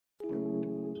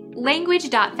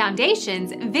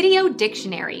Language.Foundation's Video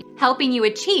Dictionary, helping you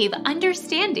achieve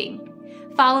understanding.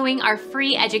 Following our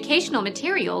free educational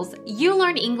materials, you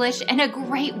learn English in a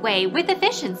great way with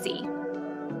efficiency.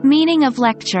 Meaning of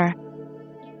lecture.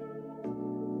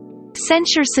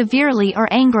 Censure severely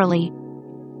or angrily.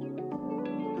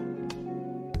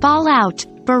 Bawl out,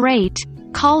 berate,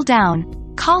 call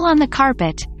down, call on the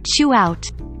carpet, chew out.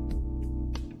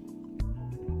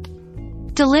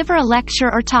 Deliver a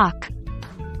lecture or talk.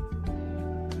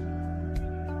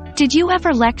 Did you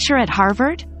ever lecture at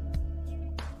Harvard?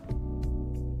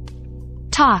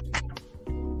 Talk.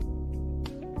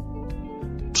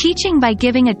 Teaching by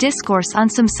giving a discourse on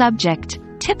some subject,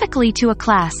 typically to a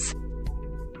class.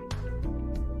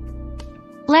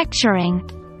 Lecturing.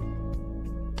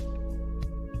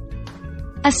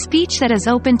 A speech that is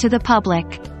open to the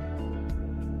public.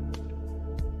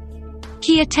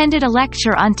 He attended a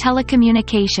lecture on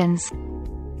telecommunications.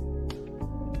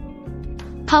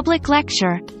 Public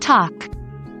lecture, talk.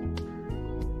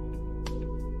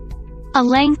 A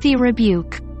lengthy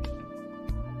rebuke.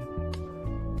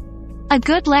 A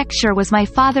good lecture was my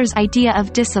father's idea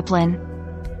of discipline.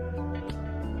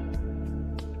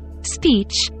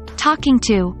 Speech, talking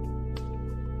to.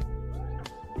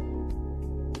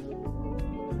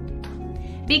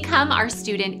 Become our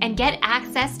student and get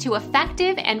access to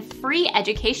effective and free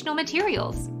educational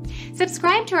materials.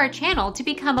 Subscribe to our channel to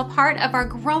become a part of our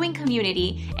growing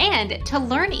community and to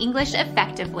learn English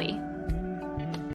effectively.